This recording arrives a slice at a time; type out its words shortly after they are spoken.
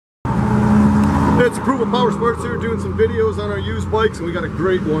It's Approval Power Sports here, doing some videos on our used bikes, and we got a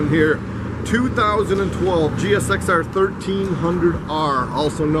great one here. 2012 GSXR 1300R,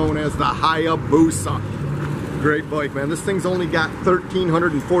 also known as the Hayabusa. Great bike, man. This thing's only got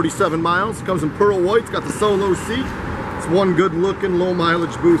 1,347 miles. Comes in pearl white. It's got the solo seat. It's one good looking, low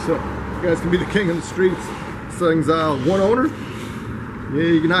mileage Busa. You guys can be the king of the streets. This thing's one owner.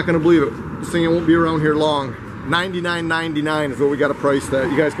 Yeah, you're not gonna believe it. This thing won't be around here long. $99.99 is what we got a price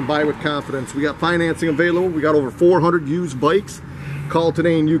at. You guys can buy with confidence. We got financing available. We got over 400 used bikes. Call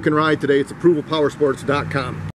today and you can ride today. It's ApprovalPowersports.com.